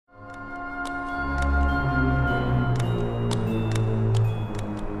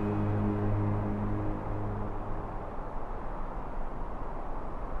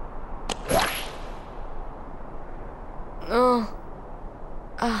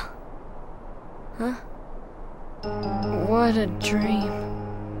Huh? What a dream.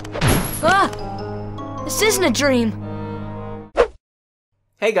 Ah! This isn't a dream!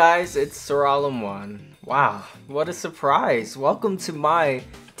 Hey guys, it's Sora1. Wow, what a surprise! Welcome to my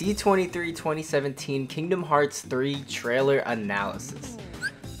D23 2017 Kingdom Hearts 3 trailer analysis.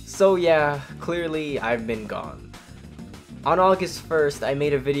 So yeah, clearly I've been gone. On August 1st, I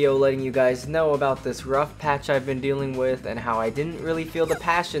made a video letting you guys know about this rough patch I've been dealing with and how I didn't really feel the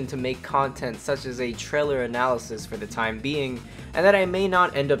passion to make content such as a trailer analysis for the time being, and that I may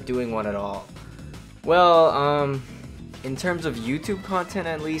not end up doing one at all. Well, in terms of YouTube content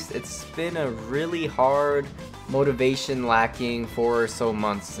at least, it's been a really hard, motivation lacking 4 or so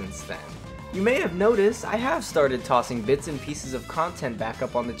months since then. You may have noticed I have started tossing bits and pieces of content back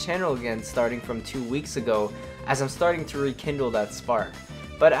up on the channel again starting from 2 weeks ago, as I'm starting to rekindle that spark.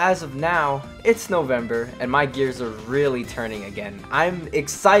 But as of now, it's November and my gears are really turning again. I'm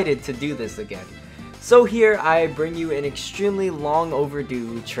excited to do this again. So here I bring you an extremely long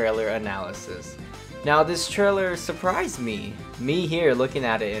overdue trailer analysis. Now this trailer surprised me here looking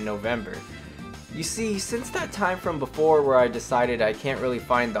at it in November. You see, since that time from before where I decided I can't really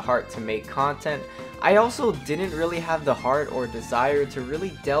find the heart to make content, I also didn't really have the heart or desire to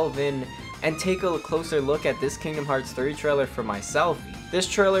really delve in and take a closer look at this Kingdom Hearts 3 trailer for myself. This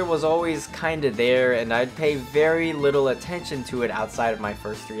trailer was always kinda there and I'd pay very little attention to it outside of my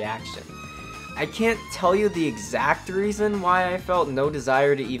first reaction. I can't tell you the exact reason why I felt no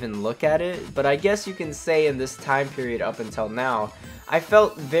desire to even look at it, but I guess you can say in this time period up until now, I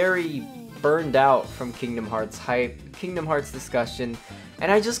felt very burned out from Kingdom Hearts hype, Kingdom Hearts discussion,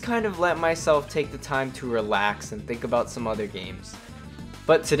 and I just kind of let myself take the time to relax and think about some other games.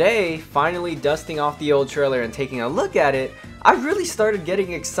 But today, finally dusting off the old trailer and taking a look at it, I really started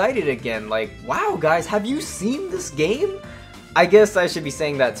getting excited again, like, wow guys, have you seen this game? I guess I should be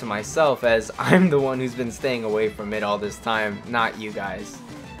saying that to myself as I'm the one who's been staying away from it all this time, not you guys.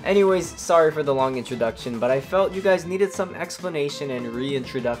 Anyways, sorry for the long introduction, but I felt you guys needed some explanation and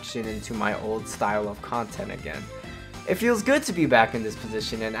reintroduction into my old style of content again. It feels good to be back in this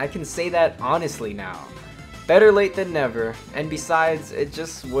position, and I can say that honestly now. Better late than never, and besides, it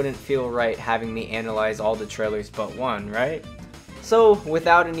just wouldn't feel right having me analyze all the trailers but one, right? So,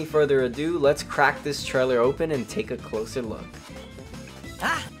 without any further ado, let's crack this trailer open and take a closer look.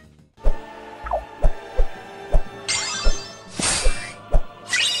 Ah!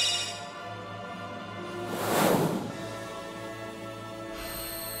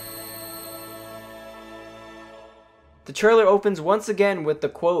 The trailer opens once again with the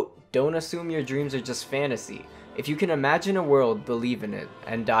quote, "Don't assume your dreams are just fantasy. If you can imagine a world, believe in it,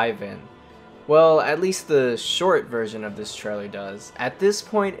 and dive in." Well, at least the short version of this trailer does. At this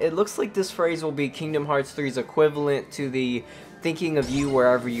point, it looks like this phrase will be Kingdom Hearts 3's equivalent to the "thinking of you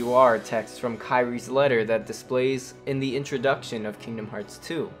wherever you are" text from Kairi's letter that displays in the introduction of Kingdom Hearts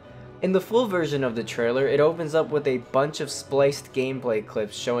 2. In the full version of the trailer, it opens up with a bunch of spliced gameplay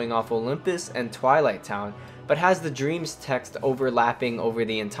clips showing off Olympus and Twilight Town, but has the Dreams text overlapping over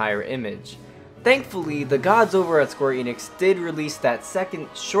the entire image. Thankfully, the gods over at Square Enix did release that second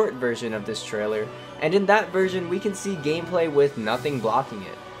short version of this trailer, and in that version we can see gameplay with nothing blocking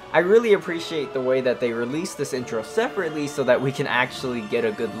it. I really appreciate the way that they released this intro separately so that we can actually get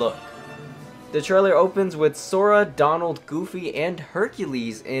a good look. The trailer opens with Sora, Donald, Goofy, and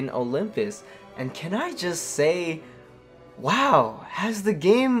Hercules in Olympus, and can I just say, wow, has the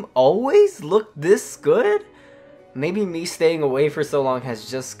game always looked this good? Maybe me staying away for so long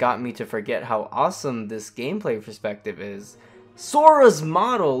has just got me to forget how awesome this gameplay perspective is. Sora's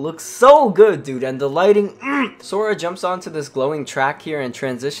model looks so good, dude, and the lighting, Sora jumps onto this glowing track here and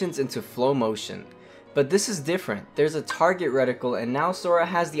transitions into flow motion. But this is different. There's a target reticle, and now Sora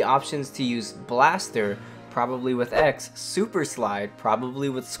has the options to use Blaster, probably with X, Super Slide, probably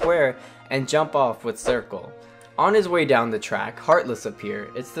with Square, and Jump Off with Circle. On his way down the track, Heartless appear.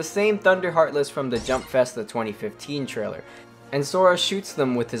 It's the same Thunder Heartless from the Jump Festa 2015 trailer, and Sora shoots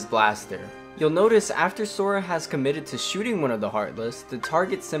them with his blaster. You'll notice after Sora has committed to shooting one of the Heartless, the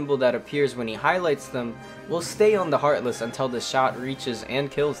target symbol that appears when he highlights them will stay on the Heartless until the shot reaches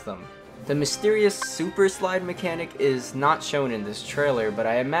and kills them. The mysterious Super Slide mechanic is not shown in this trailer, but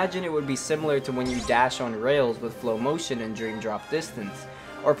I imagine it would be similar to when you dash on rails with flow motion and Dream Drop Distance.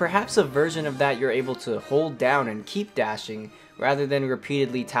 Or perhaps a version of that you're able to hold down and keep dashing, rather than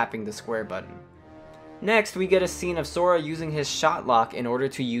repeatedly tapping the square button. Next, we get a scene of Sora using his shot lock in order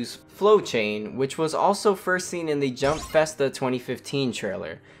to use Flow Chain, which was also first seen in the Jump Festa 2015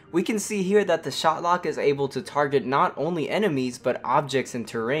 trailer. We can see here that the shot lock is able to target not only enemies, but objects and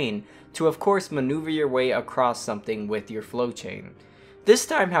terrain, to of course maneuver your way across something with your Flow Chain. This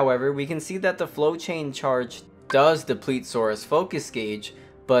time, however, we can see that the flow chain charge does deplete Sora's focus gauge,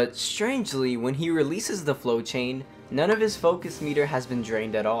 but strangely, when he releases the flow chain, none of his focus meter has been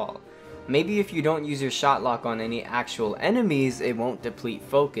drained at all. Maybe if you don't use your shot lock on any actual enemies, it won't deplete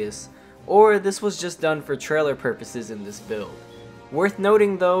focus, or this was just done for trailer purposes in this build. Worth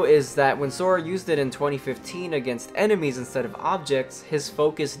noting though is that when Sora used it in 2015 against enemies instead of objects, his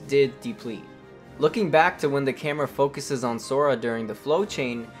focus did deplete. Looking back to when the camera focuses on Sora during the flow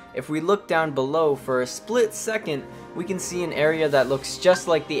chain, if we look down below for a split second, we can see an area that looks just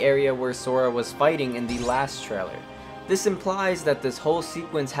like the area where Sora was fighting in the last trailer. This implies that this whole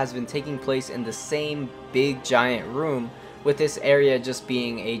sequence has been taking place in the same big giant room, with this area just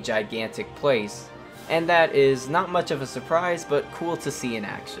being a gigantic place. And that is not much of a surprise, but cool to see in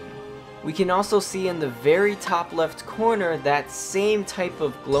action. We can also see in the very top left corner that same type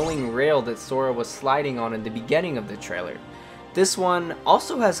of glowing rail that Sora was sliding on in the beginning of the trailer. This one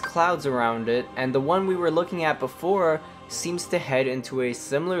also has clouds around it, and the one we were looking at before seems to head into a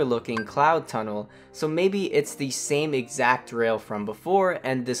similar looking cloud tunnel, so maybe it's the same exact rail from before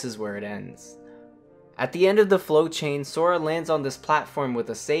and this is where it ends. At the end of the flow chain, Sora lands on this platform with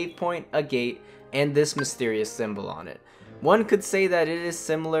a save point, a gate, and this mysterious symbol on it. One could say that it is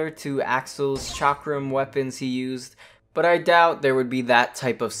similar to Axel's chakram weapons he used, but I doubt there would be that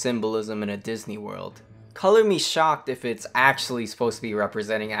type of symbolism in a Disney world. Color me shocked if it's actually supposed to be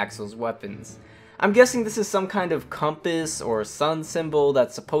representing Axel's weapons. I'm guessing this is some kind of compass or sun symbol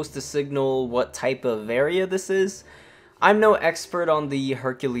that's supposed to signal what type of area this is. I'm no expert on the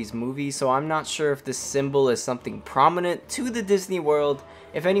Hercules movie, so I'm not sure if this symbol is something prominent to the Disney world.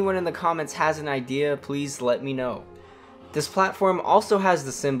 If anyone in the comments has an idea, please let me know. This platform also has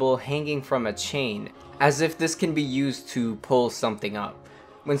the symbol hanging from a chain, as if this can be used to pull something up.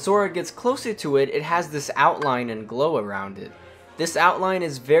 When Sora gets closer to it, it has this outline and glow around it. This outline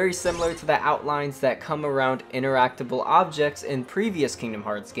is very similar to the outlines that come around interactable objects in previous Kingdom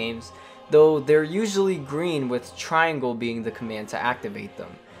Hearts games, though they're usually green with triangle being the command to activate them.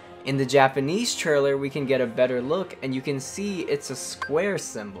 In the Japanese trailer, we can get a better look and you can see it's a square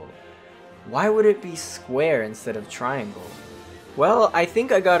symbol. Why would it be square instead of triangle? Well, I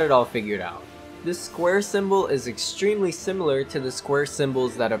think I got it all figured out. This square symbol is extremely similar to the square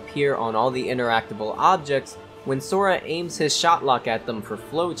symbols that appear on all the interactable objects when Sora aims his shot lock at them for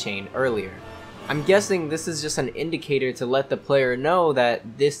flow chain earlier. I'm guessing this is just an indicator to let the player know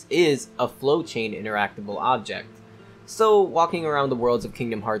that this is a flow chain interactable object. So walking around the worlds of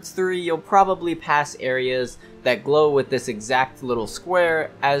Kingdom Hearts 3, you'll probably pass areas that glow with this exact little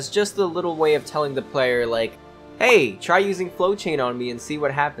square as just a little way of telling the player like, hey, try using flow chain on me and see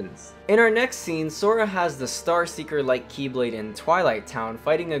what happens. In our next scene, Sora has the Star Seeker-like Keyblade in Twilight Town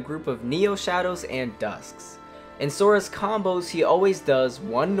fighting a group of Neo Shadows and Dusks. In Sora's combos, he always does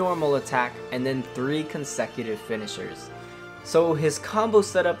one normal attack and then 3 consecutive finishers. So his combo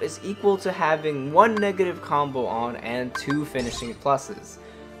setup is equal to having 1 negative combo on and 2 finishing pluses.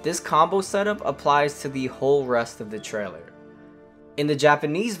 This combo setup applies to the whole rest of the trailer. In the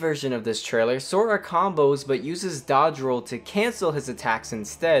Japanese version of this trailer, Sora combos but uses dodge roll to cancel his attacks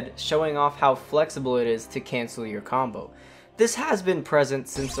instead, showing off how flexible it is to cancel your combo. This has been present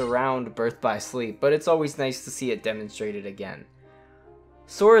since around Birth by Sleep, but it's always nice to see it demonstrated again.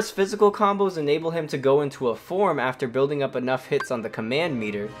 Sora's physical combos enable him to go into a form after building up enough hits on the command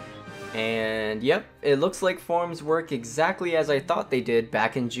meter, and yep, it looks like forms work exactly as I thought they did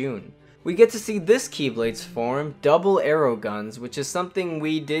back in June. We get to see this Keyblade's form, double arrow guns, which is something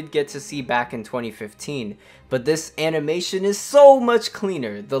we did get to see back in 2015, but this animation is so much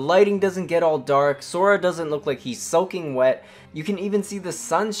cleaner. The lighting doesn't get all dark, Sora doesn't look like he's soaking wet, you can even see the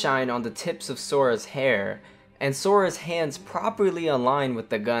sunshine on the tips of Sora's hair, and Sora's hands properly align with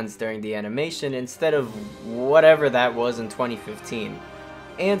the guns during the animation instead of whatever that was in 2015.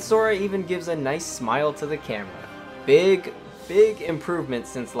 And Sora even gives a nice smile to the camera. Big improvement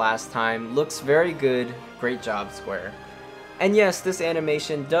since last time, looks very good, great job Square. And yes, this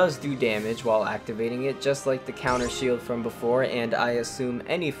animation does do damage while activating it, just like the counter shield from before, and I assume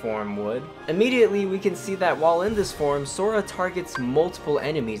any form would. Immediately we can see that while in this form, Sora targets multiple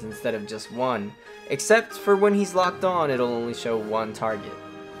enemies instead of just one, except for when he's locked on, it'll only show one target.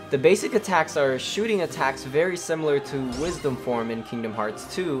 The basic attacks are shooting attacks very similar to Wisdom form in Kingdom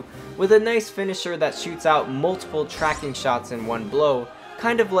Hearts 2, with a nice finisher that shoots out multiple tracking shots in one blow,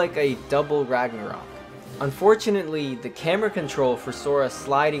 kind of like a double Ragnarok. Unfortunately, the camera control for Sora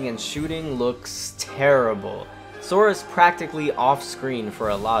sliding and shooting looks terrible. Sora's practically off screen for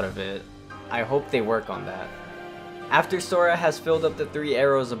a lot of it. I hope they work on that. After Sora has filled up the 3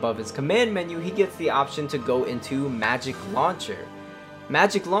 arrows above his command menu, he gets the option to go into Magic Launcher.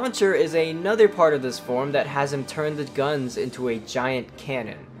 Magic Launcher is another part of this form that has him turn the guns into a giant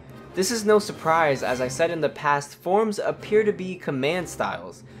cannon. This is no surprise, as I said in the past, forms appear to be command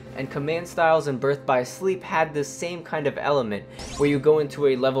styles, and command styles in Birth by Sleep had this same kind of element, where you go into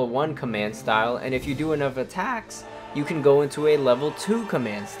a level 1 command style, and if you do enough attacks, you can go into a level 2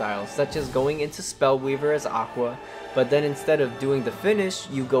 command style, such as going into Spellweaver as Aqua, but then instead of doing the finish,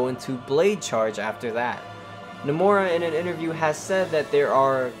 you go into Blade Charge after that. Nomura in an interview has said that there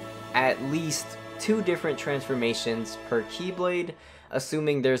are at least 2 different transformations per Keyblade,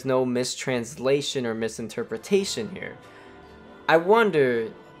 assuming there's no mistranslation or misinterpretation here. I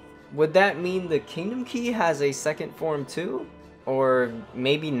wonder, would that mean the Kingdom Key has a second form too? Or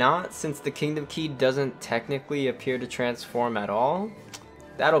maybe not, since the Kingdom Key doesn't technically appear to transform at all?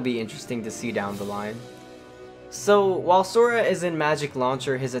 That'll be interesting to see down the line. So, while Sora is in Magic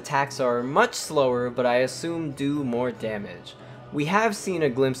Launcher, his attacks are much slower, but I assume do more damage. We have seen a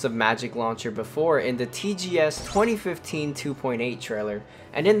glimpse of Magic Launcher before in the TGS 2015 2.8 trailer,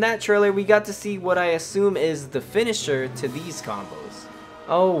 and in that trailer we got to see what I assume is the finisher to these combos.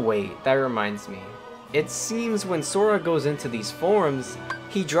 Oh wait, that reminds me. It seems when Sora goes into these forms,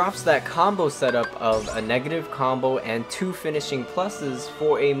 he drops that combo setup of a negative combo and 2 finishing pluses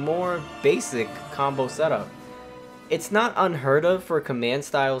for a more basic combo setup. It's not unheard of for command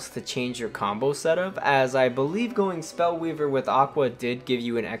styles to change your combo setup, as I believe going Spellweaver with Aqua did give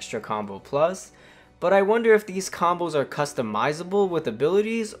you an extra combo plus, but I wonder if these combos are customizable with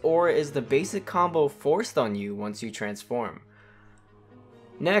abilities, or is the basic combo forced on you once you transform.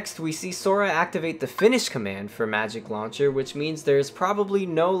 Next, we see Sora activate the Finish command for Magic Launcher, which means there's probably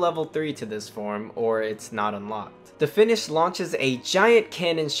no level 3 to this form, or it's not unlocked. The Finish launches a giant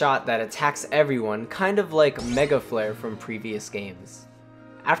cannon shot that attacks everyone, kind of like Mega Flare from previous games.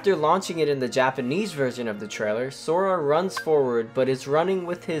 After launching it in the Japanese version of the trailer, Sora runs forward but is running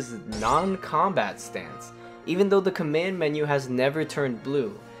with his non-combat stance, even though the command menu has never turned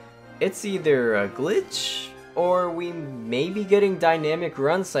blue. It's either a glitch, or we may be getting dynamic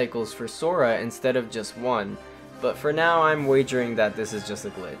run cycles for Sora instead of just one, but for now I'm wagering that this is just a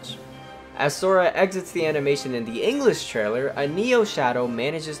glitch. As Sora exits the animation in the English trailer, a Neo Shadow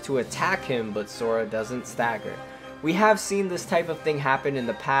manages to attack him, but Sora doesn't stagger. We have seen this type of thing happen in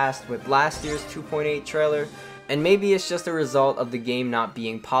the past with last year's 2.8 trailer, and maybe it's just a result of the game not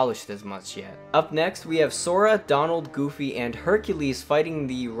being polished as much yet. Up next, we have Sora, Donald, Goofy, and Hercules fighting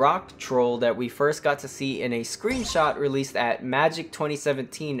the rock troll that we first got to see in a screenshot released at Magic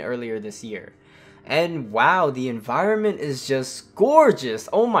 2017 earlier this year. And wow, the environment is just gorgeous.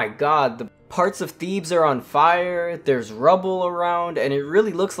 Oh my god, the parts of Thebes are on fire, there's rubble around, and it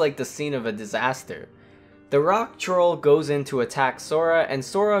really looks like the scene of a disaster. The rock troll goes in to attack Sora, and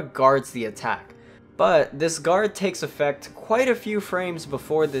Sora guards the attack. But this guard takes effect quite a few frames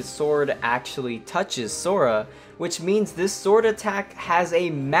before the sword actually touches Sora, which means this sword attack has a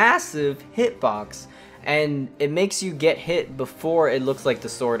massive hitbox, and it makes you get hit before it looks like the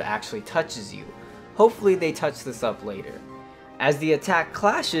sword actually touches you. Hopefully they touch this up later. As the attack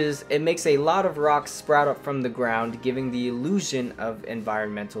clashes, it makes a lot of rocks sprout up from the ground, giving the illusion of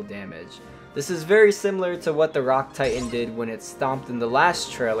environmental damage. This is very similar to what the Rock Titan did when it stomped in the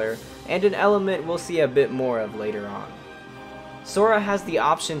last trailer, and an element we'll see a bit more of later on. Sora has the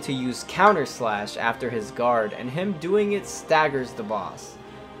option to use Counter Slash after his guard, and him doing it staggers the boss.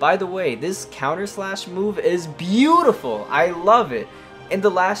 By the way, this Counter Slash move is beautiful! I love it! In the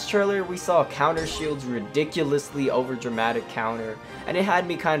last trailer, we saw Counter Shield's ridiculously overdramatic counter, and it had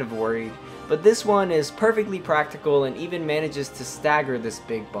me kind of worried, but this one is perfectly practical and even manages to stagger this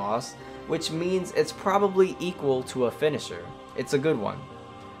big boss, which means it's probably equal to a finisher. It's a good one.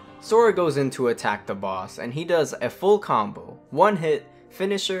 Sora goes in to attack the boss, and he does a full combo, one hit,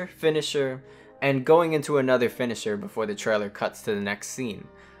 finisher, finisher, and going into another finisher before the trailer cuts to the next scene.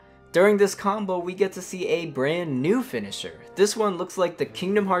 During this combo, we get to see a brand new finisher. This one looks like the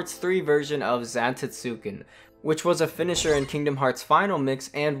Kingdom Hearts 3 version of Zantetsuken, which was a finisher in Kingdom Hearts Final Mix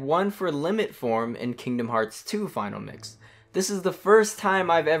and one for Limit Form in Kingdom Hearts 2 Final Mix. This is the first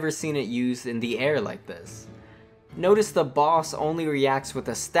time I've ever seen it used in the air like this. Notice the boss only reacts with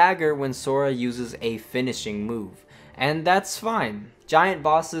a stagger when Sora uses a finishing move, and that's fine. Giant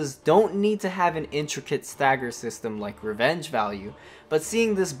bosses don't need to have an intricate stagger system like Revenge Value, but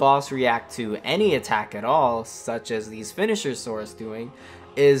seeing this boss react to any attack at all, such as these finishers Sora's doing,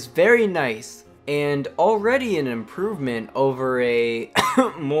 is very nice, and already an improvement over a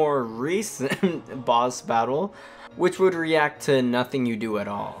more recent boss battle, which would react to nothing you do at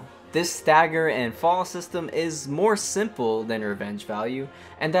all. This stagger and fall system is more simple than Revenge Value,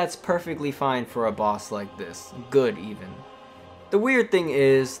 and that's perfectly fine for a boss like this. Good even. The weird thing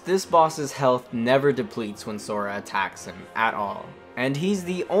is, this boss's health never depletes when Sora attacks him, at all. And he's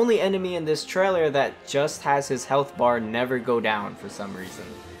the only enemy in this trailer that just has his health bar never go down for some reason.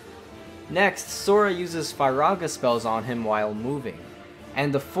 Next, Sora uses Firaga spells on him while moving.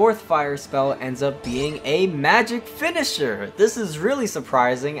 And the fourth fire spell ends up being a magic finisher! This is really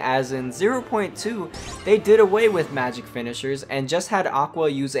surprising, as in 0.2, they did away with magic finishers and just had Aqua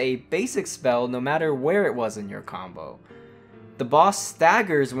use a basic spell no matter where it was in your combo. The boss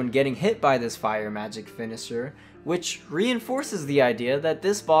staggers when getting hit by this fire magic finisher, which reinforces the idea that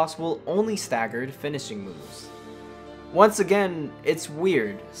this boss will only stagger finishing moves. Once again, it's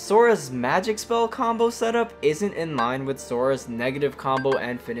weird. Sora's magic spell combo setup isn't in line with Sora's negative combo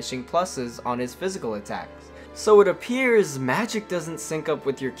and finishing pluses on his physical attacks. So it appears magic doesn't sync up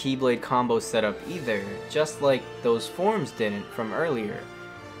with your Keyblade combo setup either, just like those forms didn't from earlier.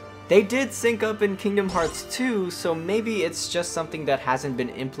 They did sync up in Kingdom Hearts 2, so maybe it's just something that hasn't been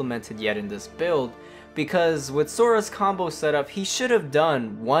implemented yet in this build, because with Sora's combo setup, he should have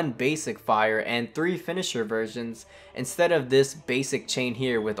done 1 basic fire and 3 finisher versions, instead of this basic chain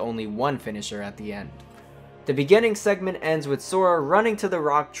here with only 1 finisher at the end. The beginning segment ends with Sora running to the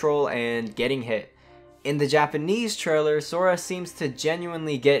rock troll and getting hit. In the Japanese trailer, Sora seems to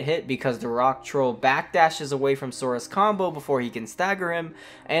genuinely get hit because the rock troll backdashes away from Sora's combo before he can stagger him,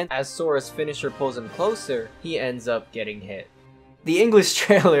 and as Sora's finisher pulls him closer, he ends up getting hit. The English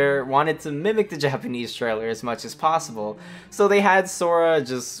trailer wanted to mimic the Japanese trailer as much as possible, so they had Sora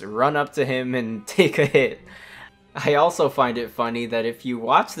just run up to him and take a hit. I also find it funny that if you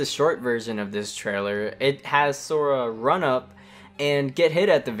watch the short version of this trailer, it has Sora run up and get hit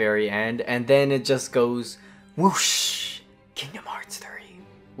at the very end, and then it just goes whoosh, Kingdom Hearts 3.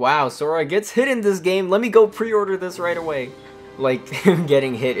 Wow, Sora gets hit in this game, let me go pre-order this right away. Like, him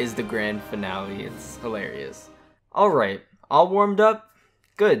getting hit is the grand finale, it's hilarious. Alright, all warmed up?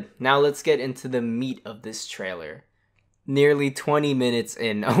 Good, now let's get into the meat of this trailer. Nearly 20 minutes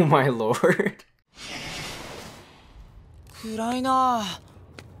in, oh my lord. 暗いな。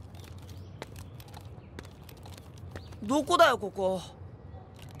どこだよここ。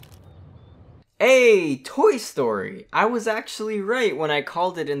 Hey, Toy Story! I was actually right when I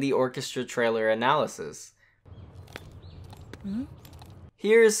called it in the orchestra trailer analysis.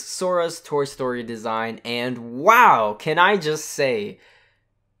 Here's Sora's Toy Story design, and wow, can I just say,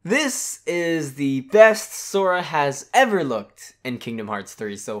 this is the best Sora has ever looked in Kingdom Hearts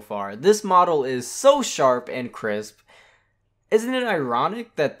 3 so far. This model is so sharp and crisp. Isn't it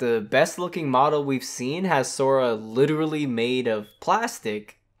ironic that the best looking model we've seen has Sora literally made of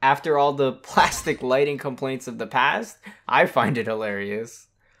plastic? After all the plastic lighting complaints of the past, I find it hilarious.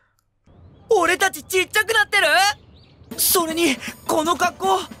 俺たちちっちゃくなってる？それにこの格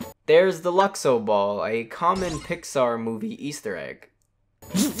好。 There's the Luxo Ball, a common Pixar movie Easter egg.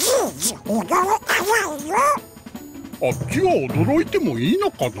 あっちは驚いてもいい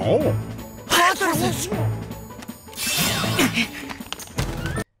のかな？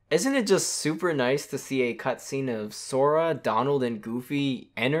 Isn't it just super nice to see a cutscene of Sora, Donald, and Goofy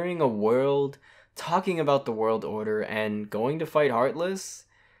entering a world, talking about the world order, and going to fight Heartless?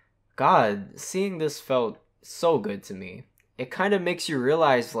 God, seeing this felt so good to me. It kind of makes you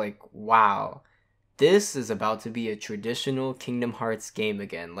realize, like, wow, this is about to be a traditional Kingdom Hearts game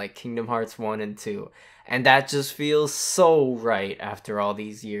again, like Kingdom Hearts 1 and 2. And that just feels so right after all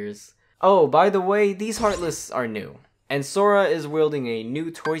these years. Oh, by the way, these Heartless are new. And Sora is wielding a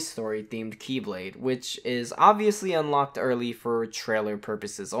new Toy Story themed Keyblade, which is obviously unlocked early for trailer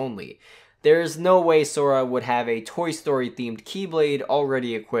purposes only. There's no way Sora would have a Toy Story themed Keyblade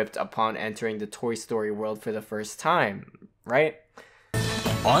already equipped upon entering the Toy Story world for the first time, right?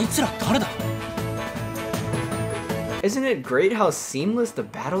 Isn't it great how seamless the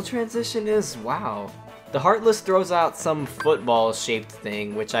battle transition is? Wow. The Heartless throws out some football-shaped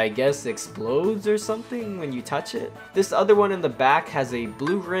thing, which I guess explodes or something when you touch it. This other one in the back has a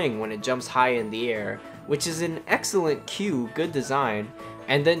blue ring when it jumps high in the air, which is an excellent cue, good design,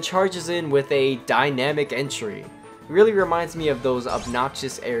 and then charges in with a dynamic entry. It really reminds me of those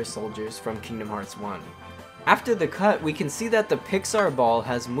obnoxious air soldiers from Kingdom Hearts 1. After the cut, we can see that the Pixar ball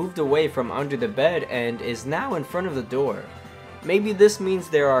has moved away from under the bed and is now in front of the door. Maybe this means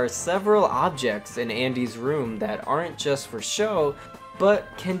there are several objects in Andy's room that aren't just for show,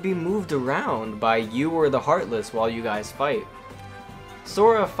 but can be moved around by you or the Heartless while you guys fight.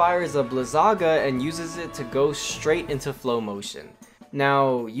 Sora fires a Blizzaga and uses it to go straight into flow motion.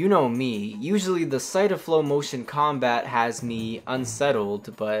 Now, you know me, usually the sight of flow motion combat has me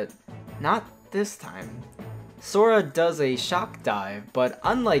unsettled, but not this time. Sora does a shock dive, but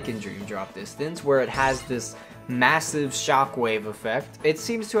unlike in Dream Drop Distance, where it has this massive shockwave effect, it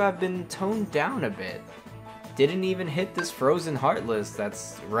seems to have been toned down a bit. Didn't even hit this frozen Heartless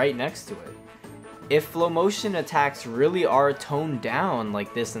that's right next to it. If flow motion attacks really are toned down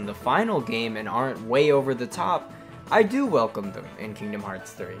like this in the final game and aren't way over the top, I do welcome them in Kingdom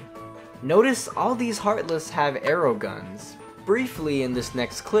Hearts 3. Notice all these Heartless have arrow guns. Briefly in this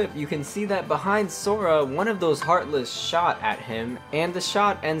next clip, you can see that behind Sora, one of those Heartless shot at him, and the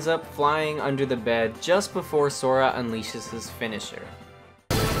shot ends up flying under the bed just before Sora unleashes his finisher.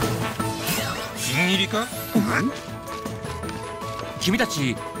 新入りか？君た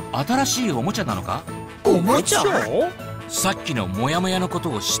ち新しいおもちゃなのか？おもちゃ？さっきのモヤモヤのこ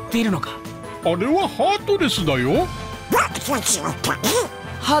とを知っているのか？あれはハートレスだよ。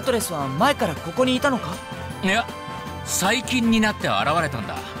ハートレスは前からここにいたのか？いや、最近になって現れたん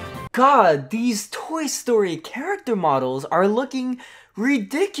だ。God, these Toy Story character models are looking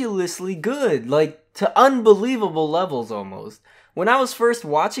ridiculously good, like to unbelievable levels almost. When I was first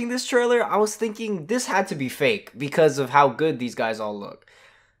watching this trailer, I was thinking this had to be fake because of how good these guys all look.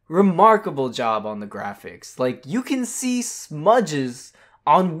 Remarkable job on the graphics. Like, you can see smudges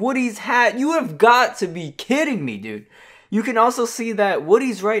on Woody's hat. You have got to be kidding me, dude. You can also see that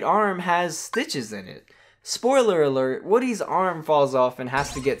Woody's right arm has stitches in it. Spoiler alert, Woody's arm falls off and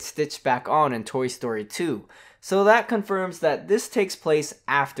has to get stitched back on in Toy Story 2. So that confirms that this takes place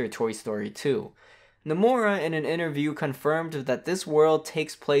after Toy Story 2. Nomura in an interview confirmed that this world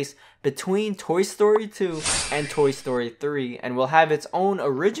takes place between Toy Story 2 and Toy Story 3 and will have its own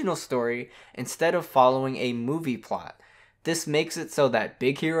original story instead of following a movie plot. This makes it so that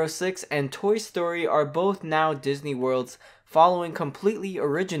Big Hero 6 and Toy Story are both now Disney worlds following completely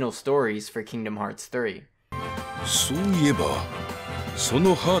original stories for Kingdom Hearts 3. そういえば、そ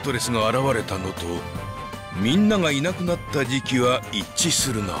のハートレスが現れたのと、みんながいなくなった時期は一致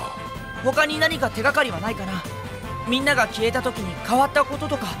するな。他に何か手がかりはないかな。みんなが消えた時に変わったこと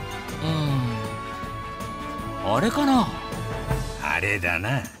とか。あれかな。あれだ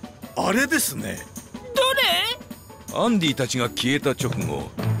な。あれですね。どれ？アンディたちが消えた直後、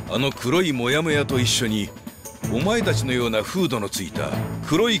あの黒いモヤモヤと一緒に、お前たちのようなフードのついた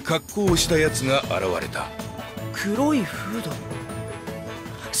黒い格好をしたやつが現れた。黒いフード。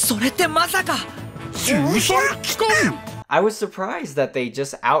それってまさか。13機関。I was surprised that they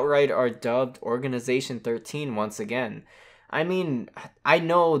just outright are dubbed Organization 13 once again. I mean, I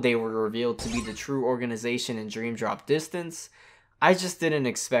know they were revealed to be the true organization in Dream Drop Distance. I just didn't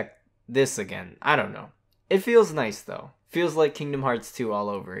expect this again. I don't know. It feels nice though. Feels like Kingdom Hearts 2 all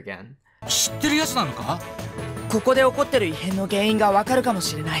over again. 知ってるやつなのか？ここで起こってる異変の原因がわかるかも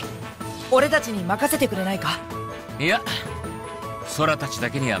しれない。俺たちに任せてくれないか？いや、空たち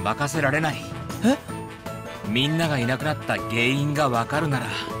だけには任せられない。え？みんながいなくなった原因がわかるなら、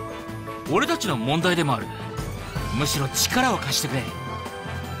俺たちの問題でもある。むしろ力を貸してくれ。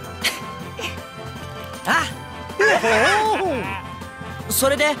あそ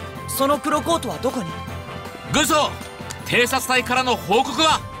れで、その黒コートはどこに？軍曹、偵察隊からの報告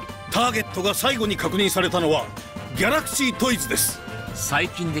は？ターゲットが最後に確認されたのはギャラクシートイズです。最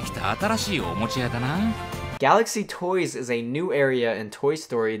近できた新しいおもちゃ屋だな。Galaxy Toys is a new area in Toy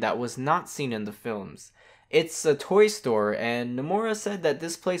Story that was not seen in the films. It's a toy store, and Nomura said that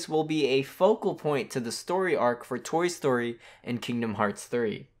this place will be a focal point to the story arc for Toy Story and Kingdom Hearts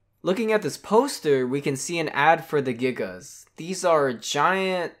 3. Looking at this poster, we can see an ad for the Gigas. These are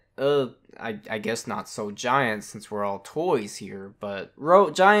giant, I guess not so giant since we're all toys here, but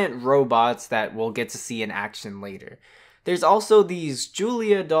giant robots that we'll get to see in action later. There's also these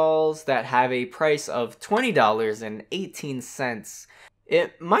Julia dolls that have a price of $20.18.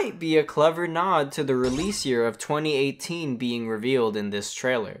 It might be a clever nod to the release year of 2018 being revealed in this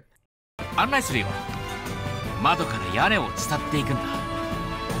trailer. 案内するよ。窓から屋根を伝っていくんだ。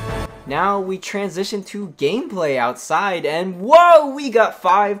Now we transition to gameplay outside, and whoa, we got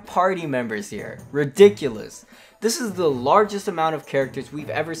 5 party members here. Ridiculous. This is the largest amount of characters we've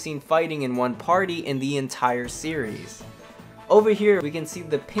ever seen fighting in one party in the entire series. Over here, we can see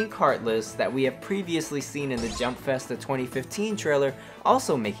the pink Heartless that we have previously seen in the Jump Festa 2015 trailer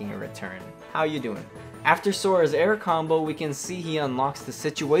also making a return. How you doing? After Sora's air combo, we can see he unlocks the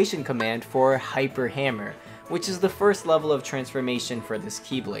situation command for Hyper Hammer, which is the first level of transformation for this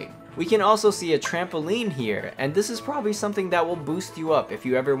Keyblade. We can also see a trampoline here, and this is probably something that will boost you up if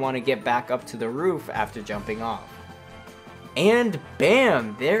you ever want to get back up to the roof after jumping off. And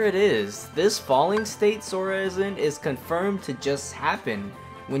bam! There it is! This falling state Sora is in is confirmed to just happen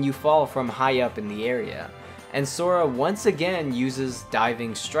when you fall from high up in the area. And Sora once again uses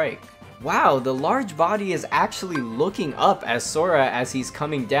Diving Strike. Wow, the large body is actually looking up at Sora as he's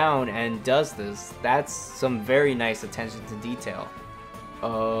coming down and does this. That's some very nice attention to detail.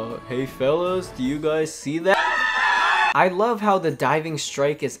 Hey fellas, do you guys see that? I love how the diving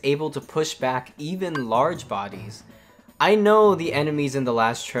strike is able to push back even large bodies. I know the enemies in the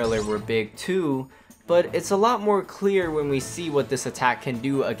last trailer were big too, but it's a lot more clear when we see what this attack can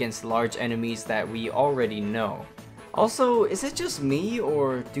do against large enemies that we already know. Also, is it just me,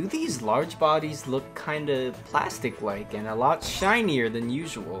 or do these large bodies look kinda plastic-like and a lot shinier than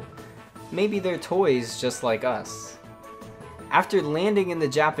usual? Maybe they're toys just like us. After landing in the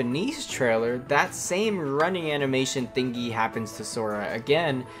Japanese trailer, that same running animation thingy happens to Sora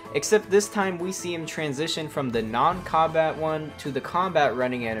again, except this time we see him transition from the non-combat one to the combat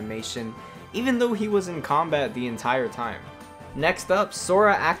running animation, even though he was in combat the entire time. Next up,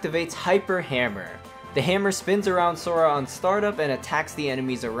 Sora activates Hyper Hammer. The hammer spins around Sora on startup and attacks the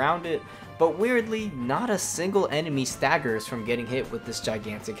enemies around it, but weirdly, not a single enemy staggers from getting hit with this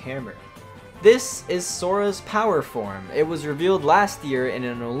gigantic hammer. This is Sora's power form. It was revealed last year in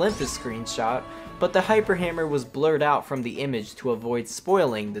an Olympus screenshot, but the Hyper Hammer was blurred out from the image to avoid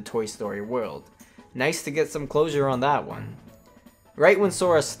spoiling the Toy Story world. Nice to get some closure on that one. Right when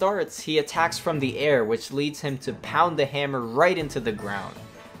Sora starts, he attacks from the air, which leads him to pound the hammer right into the ground.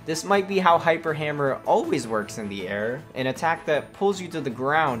 This might be how Hyper Hammer always works in the air, an attack that pulls you to the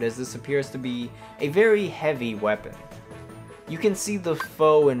ground, as this appears to be a very heavy weapon. You can see the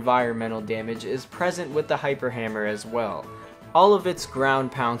faux environmental damage is present with the Hyper Hammer as well. All of its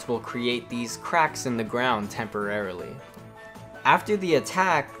ground pounds will create these cracks in the ground temporarily. After the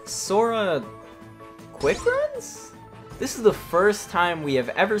attack, Sora quick runs? This is the first time we have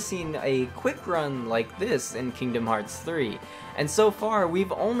ever seen a quick run like this in Kingdom Hearts 3, and so far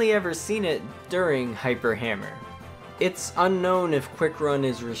we've only ever seen it during Hyper Hammer. It's unknown if quick run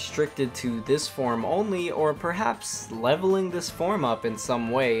is restricted to this form only, or perhaps leveling this form up in some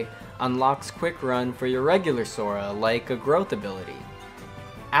way unlocks quick run for your regular Sora, like a growth ability.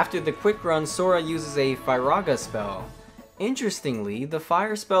 After the quick run, Sora uses a Firaga spell. Interestingly, the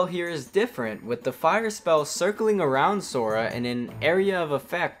fire spell here is different, with the fire spell circling around Sora in an area of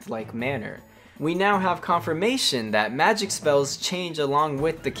effect like manner. We now have confirmation that magic spells change along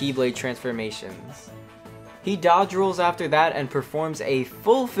with the Keyblade transformations. He dodge rolls after that and performs a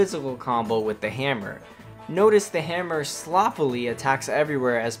full physical combo with the hammer. Notice the hammer sloppily attacks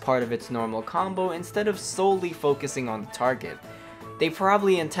everywhere as part of its normal combo instead of solely focusing on the target. They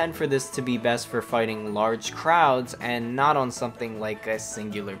probably intend for this to be best for fighting large crowds and not on something like a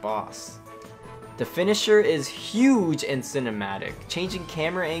singular boss. The finisher is huge and cinematic, changing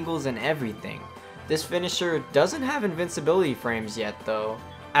camera angles and everything. This finisher doesn't have invincibility frames yet though.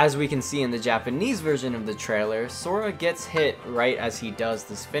 As we can see in the Japanese version of the trailer, Sora gets hit right as he does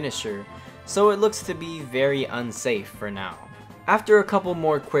this finisher, so it looks to be very unsafe for now. After a couple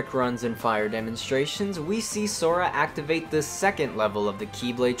more quick runs and fire demonstrations, we see Sora activate the second level of the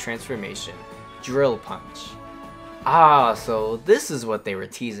Keyblade transformation, Drill Punch. Ah, so this is what they were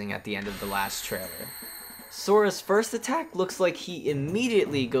teasing at the end of the last trailer. Sora's first attack looks like he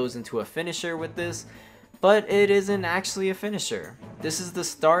immediately goes into a finisher with this, but it isn't actually a finisher. This is the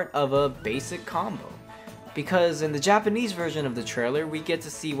start of a basic combo. Because in the Japanese version of the trailer, we get to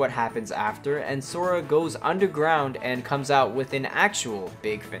see what happens after, and Sora goes underground and comes out with an actual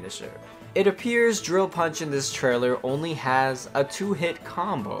big finisher. It appears Drill Punch in this trailer only has a 2-hit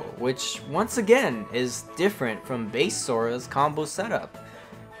combo, which once again is different from base Sora's combo setup.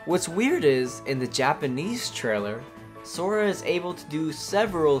 What's weird is, in the Japanese trailer, Sora is able to do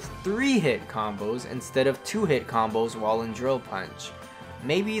several 3-hit combos instead of 2-hit combos while in Drill Punch.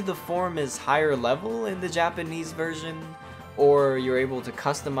 Maybe the form is higher level in the Japanese version, or you're able to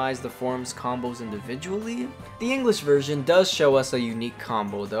customize the form's combos individually. The English version does show us a unique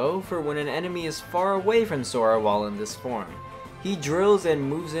combo though, for when an enemy is far away from Sora while in this form. He drills and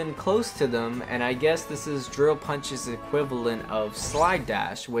moves in close to them, and I guess this is Drill Punch's equivalent of Slide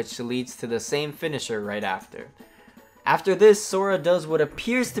Dash, which leads to the same finisher right after. After this, Sora does what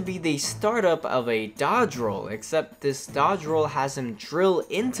appears to be the startup of a dodge roll, except this dodge roll has him drill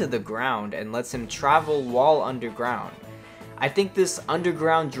into the ground and lets him travel while underground. I think this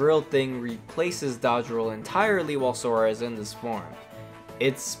underground drill thing replaces dodge roll entirely while Sora is in this form.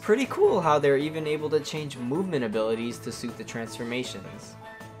 It's pretty cool how they're even able to change movement abilities to suit the transformations.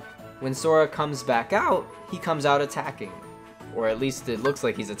 When Sora comes back out, he comes out attacking. Or at least it looks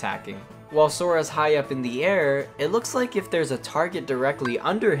like he's attacking. While Sora's high up in the air, it looks like if there's a target directly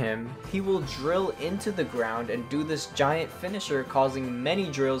under him, he will drill into the ground and do this giant finisher, causing many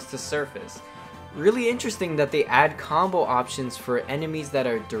drills to surface. Really interesting that they add combo options for enemies that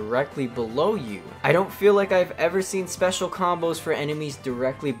are directly below you. I don't feel like I've ever seen special combos for enemies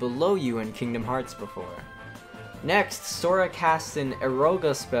directly below you in Kingdom Hearts before. Next, Sora casts an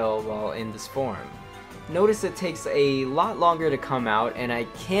Eroga spell while in this form. Notice it takes a lot longer to come out, and I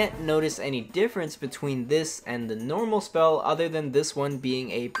can't notice any difference between this and the normal spell other than this one being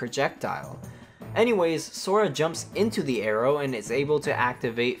a projectile. Anyways, Sora jumps into the arrow and is able to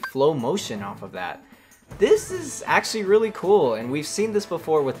activate flow motion off of that. This is actually really cool, and we've seen this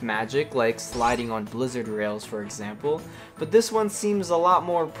before with magic, like sliding on blizzard rails for example, but this one seems a lot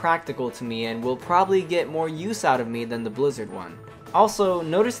more practical to me and will probably get more use out of me than the blizzard one. Also,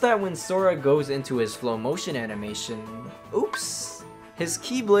 notice that when Sora goes into his flow motion animation, oops, his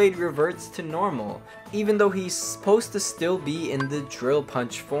Keyblade reverts to normal, even though he's supposed to still be in the drill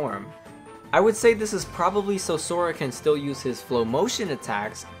punch form. I would say this is probably so Sora can still use his flow motion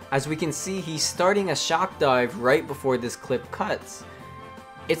attacks, as we can see he's starting a shock dive right before this clip cuts.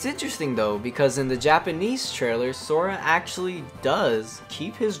 It's interesting though, because in the Japanese trailer, Sora actually does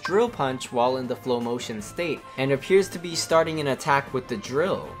keep his drill punch while in the flow motion state, and appears to be starting an attack with the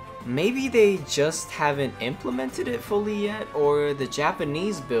drill. Maybe they just haven't implemented it fully yet, or the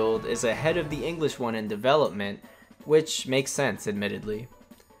Japanese build is ahead of the English one in development, which makes sense admittedly.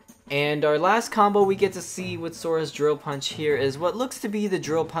 And our last combo we get to see with Sora's drill punch here is what looks to be the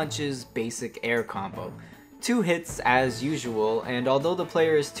drill punch's basic air combo. 2 hits as usual, and although the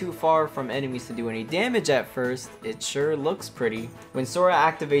player is too far from enemies to do any damage at first, it sure looks pretty. When Sora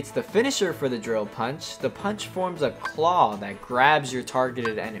activates the finisher for the drill punch, the punch forms a claw that grabs your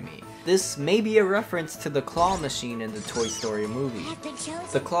targeted enemy. This may be a reference to the claw machine in the Toy Story movie.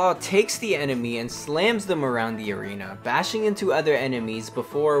 The claw takes the enemy and slams them around the arena, bashing into other enemies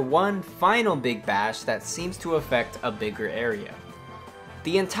before one final big bash that seems to affect a bigger area.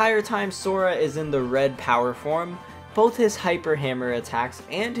 The entire time Sora is in the red power form, both his Hyper Hammer attacks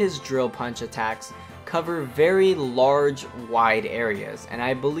and his Drill Punch attacks cover very large, wide areas, and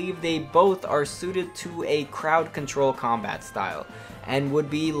I believe they both are suited to a crowd control combat style, and would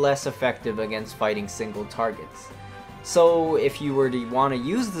be less effective against fighting single targets. So if you were to want to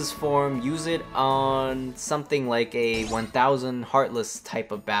use this form, use it on something like a 1000 Heartless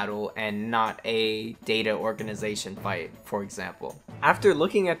type of battle and not a data organization fight, for example. After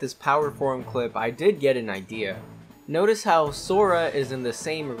looking at this power form clip, I did get an idea. Notice how Sora is in the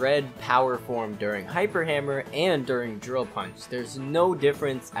same red power form during Hyper Hammer and during Drill Punch. There's no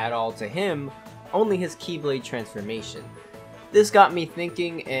difference at all to him, only his Keyblade transformation. This got me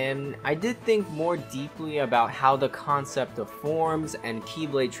thinking, and I did think more deeply about how the concept of forms and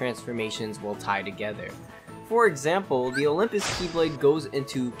Keyblade transformations will tie together. For example, the Olympus Keyblade goes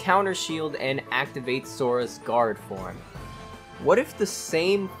into Counter Shield and activates Sora's Guard form. What if the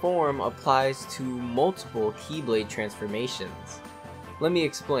same form applies to multiple Keyblade transformations? Let me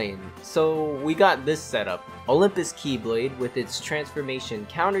explain. So we got this setup, Olympus Keyblade with its transformation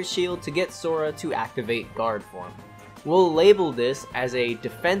Counter Shield to get Sora to activate Guard form. We'll label this as a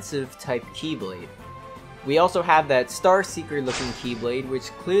defensive type Keyblade. We also have that Star Seeker looking Keyblade,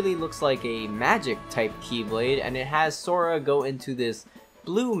 which clearly looks like a magic type Keyblade, and it has Sora go into this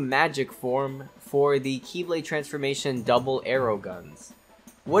blue magic form for the Keyblade transformation double arrow guns.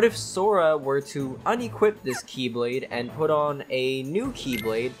 What if Sora were to unequip this Keyblade and put on a new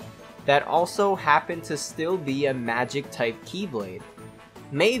Keyblade that also happened to still be a magic type Keyblade?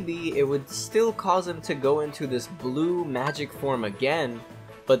 Maybe it would still cause him to go into this blue magic form again,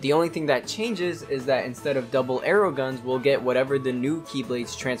 but the only thing that changes is that instead of double arrow guns, we'll get whatever the new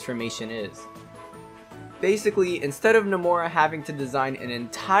Keyblade's transformation is. Basically, instead of Nomura having to design an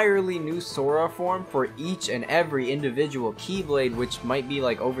entirely new Sora form for each and every individual Keyblade, which might be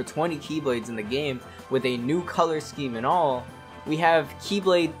like over 20 Keyblades in the game, with a new color scheme and all, we have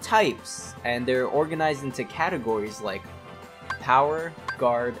Keyblade types, and they're organized into categories like Power,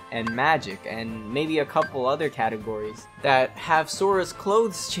 Guard, and Magic, and maybe a couple other categories that have Sora's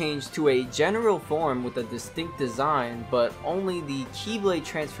clothes changed to a general form with a distinct design, but only the Keyblade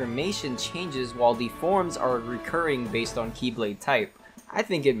transformation changes while the forms are recurring based on Keyblade type. I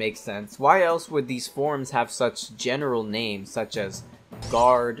think it makes sense. Why else would these forms have such general names such as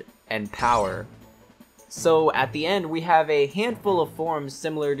Guard and Power? So at the end we have a handful of forms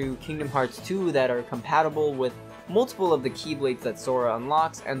similar to Kingdom Hearts 2 that are compatible with multiple of the Keyblades that Sora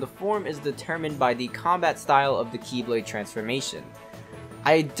unlocks, and the form is determined by the combat style of the Keyblade transformation.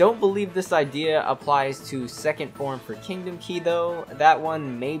 I don't believe this idea applies to second form for Kingdom Key though. That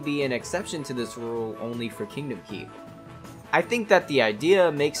one may be an exception to this rule only for Kingdom Key. I think that the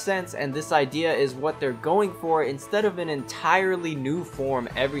idea makes sense, and this idea is what they're going for instead of an entirely new form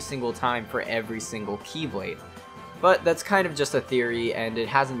every single time for every single Keyblade. But that's kind of just a theory and it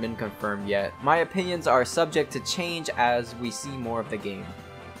hasn't been confirmed yet. My opinions are subject to change as we see more of the game.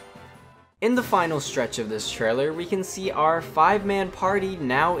 In the final stretch of this trailer, we can see our 5-man party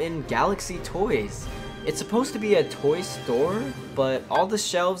now in Galaxy Toys. It's supposed to be a toy store, but all the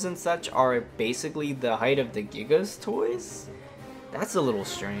shelves and such are basically the height of the Gigas toys? That's a little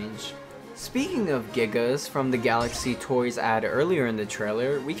strange. Speaking of Gigas from the Galaxy Toys ad earlier in the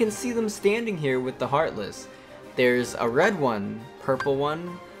trailer, we can see them standing here with the Heartless. There's a red one, purple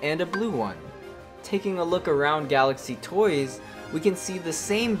one, and a blue one. Taking a look around Galaxy Toys, we can see the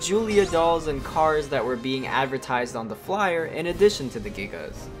same Julia dolls and cars that were being advertised on the flyer in addition to the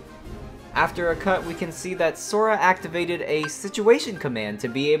Gigas. After a cut, we can see that Sora activated a situation command to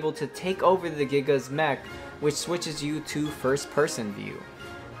be able to take over the Giga's mech, which switches you to first person view.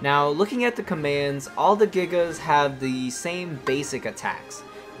 Now, looking at the commands, all the Gigas have the same basic attacks: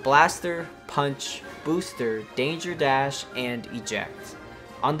 Blaster, Punch, Booster, Danger Dash, and Eject.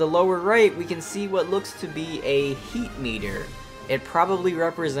 On the lower right, we can see what looks to be a heat meter. It probably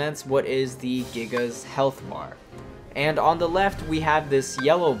represents what is the Giga's health bar. And on the left, we have this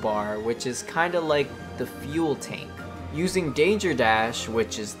yellow bar, which is kinda like the fuel tank. Using Danger Dash,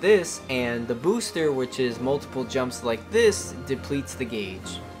 which is this, and the Booster, which is multiple jumps like this, depletes the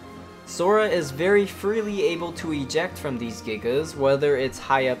gauge. Sora is very freely able to eject from these Gigas, whether it's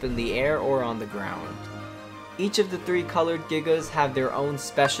high up in the air or on the ground. Each of the 3 colored Gigas have their own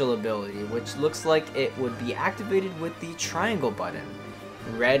special ability, which looks like it would be activated with the triangle button.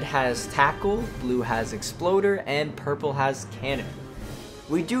 Red has Tackle, blue has Exploder, and purple has Cannon.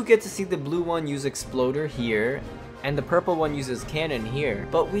 We do get to see the blue one use Exploder here, and the purple one uses Cannon here,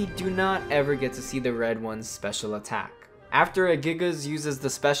 but we do not ever get to see the red one's special attack. After a Gigas uses the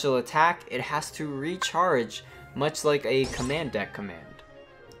special attack, it has to recharge, much like a command deck command.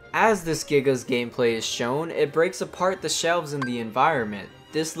 As this Gigas gameplay is shown, it breaks apart the shelves in the environment.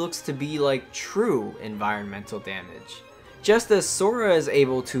 This looks to be like true environmental damage. Just as Sora is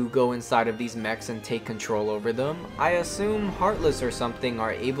able to go inside of these mechs and take control over them, I assume Heartless or something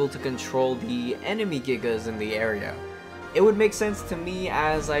are able to control the enemy Gigas in the area. It would make sense to me,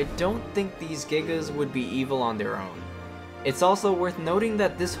 as I don't think these Gigas would be evil on their own. It's also worth noting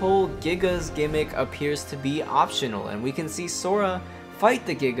that this whole Gigas gimmick appears to be optional, and we can see Sora fight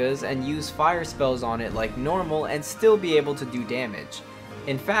the Gigas and use fire spells on it like normal and still be able to do damage.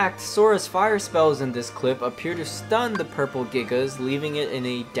 In fact, Sora's fire spells in this clip appear to stun the purple Gigas, leaving it in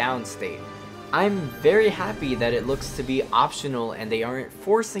a down state. I'm very happy that it looks to be optional and they aren't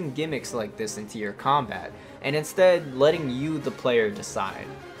forcing gimmicks like this into your combat, and instead letting you, the player, decide.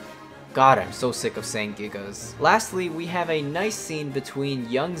 God, I'm so sick of saying Gigas. Lastly, we have a nice scene between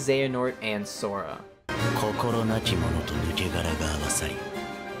young Xehanort and Sora. 心なき者と抜け殻が合わさり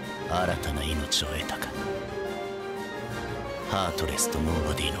新たな命を得たかハートレスとノー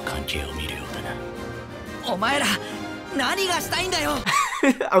バディの関係を見るようだなお前ら何がしたいんだよ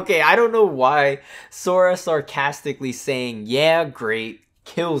Okay, I don't know why Sora sarcastically saying yeah great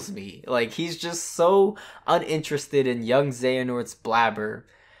kills me. Like, he's just so uninterested in young Xehanort's blabber.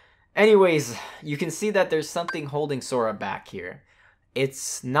 Anyways, you can see that there's something holding Sora back here.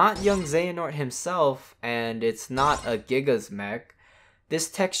 It's not young Xehanort himself, and it's not a Gigas mech. This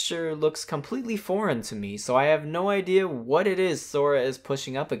texture looks completely foreign to me, so I have no idea what it is Sora is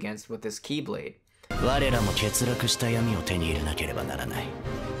pushing up against with this Keyblade. 我らも欠落した闇を手に入れなければならない。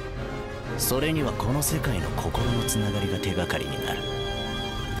それにはこの世界の心のつながりが手がかりになる。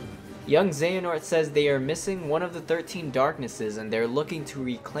Young Xehanort says they are missing one of the 13 darknesses and they're looking to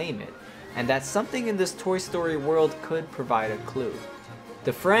reclaim it, and that something in this Toy Story world could provide a clue.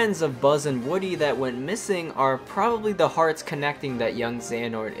 The friends of Buzz and Woody that went missing are probably the hearts connecting that young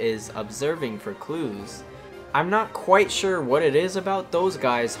Xehanort is observing for clues. I'm not quite sure what it is about those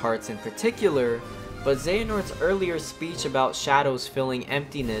guys' hearts in particular, but Xehanort's earlier speech about shadows filling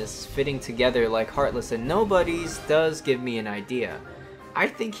emptiness, fitting together like Heartless and Nobodies, does give me an idea. I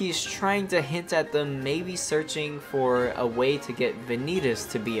think he's trying to hint at them maybe searching for a way to get Vanitas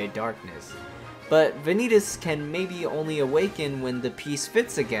to be a darkness. But Vanitas can maybe only awaken when the piece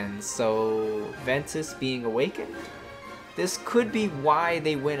fits again, so Ventus being awakened? This could be why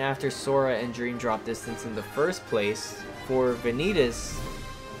they went after Sora and Dream Drop Distance in the first place. For Vanitas,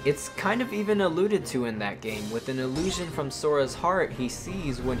 it's kind of even alluded to in that game, with an illusion from Sora's heart he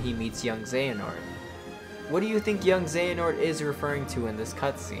sees when he meets young Xehanort. What do you think young Xehanort is referring to in this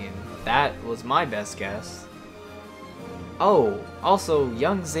cutscene? That was my best guess. Oh, also,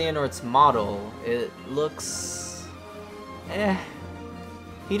 young Xehanort's model, it looks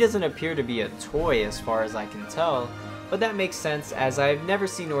He doesn't appear to be a toy as far as I can tell, but that makes sense as I've never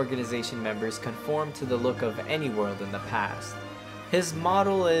seen organization members conform to the look of any world in the past. His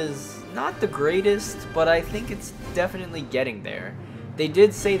model is not the greatest, but I think it's definitely getting there. They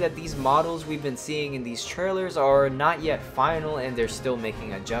did say that these models we've been seeing in these trailers are not yet final and they're still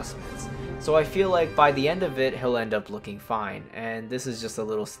making adjustments. So I feel like by the end of it, he'll end up looking fine, and this is just a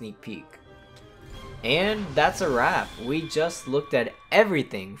little sneak peek. And that's a wrap. We just looked at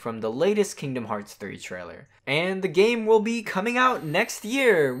everything from the latest Kingdom Hearts 3 trailer. And the game will be coming out next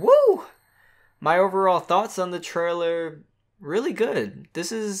year! Woo! My overall thoughts on the trailer, really good.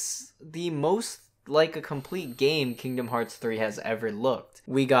 This is the most like a complete game Kingdom Hearts 3 has ever looked.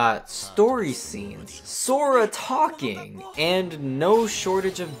 We got story scenes, Sora talking, and no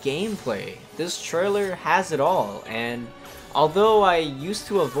shortage of gameplay. This trailer has it all, and although I used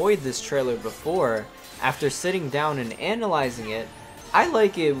to avoid this trailer before, after sitting down and analyzing it, I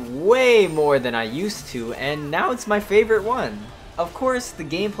like it way more than I used to, and now it's my favorite one. Of course, the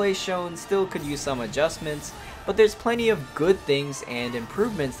gameplay shown still could use some adjustments, but there's plenty of good things and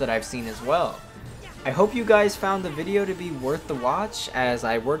improvements that I've seen as well. I hope you guys found the video to be worth the watch, as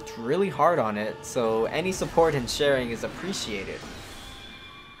I worked really hard on it, so any support and sharing is appreciated.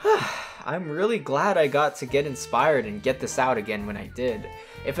 I'm really glad I got to get inspired and get this out again when I did.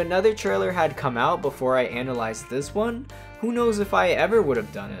 If another trailer had come out before I analyzed this one, who knows if I ever would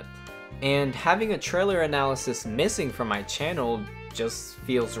have done it. And having a trailer analysis missing from my channel just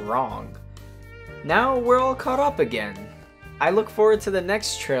feels wrong. Now we're all caught up again. I look forward to the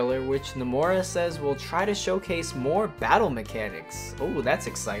next trailer, which Nomura says will try to showcase more battle mechanics. Oh, that's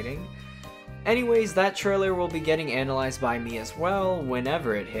exciting. Anyways, that trailer will be getting analyzed by me as well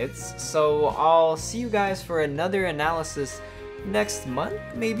whenever it hits, so I'll see you guys for another analysis next month,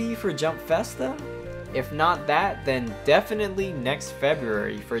 maybe for Jump Festa? If not that, then definitely next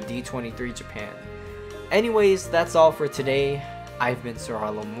February for D23 Japan. Anyways, that's all for today. I've been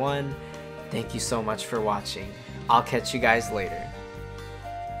Sora 1. Thank you so much for watching. I'll catch you guys later.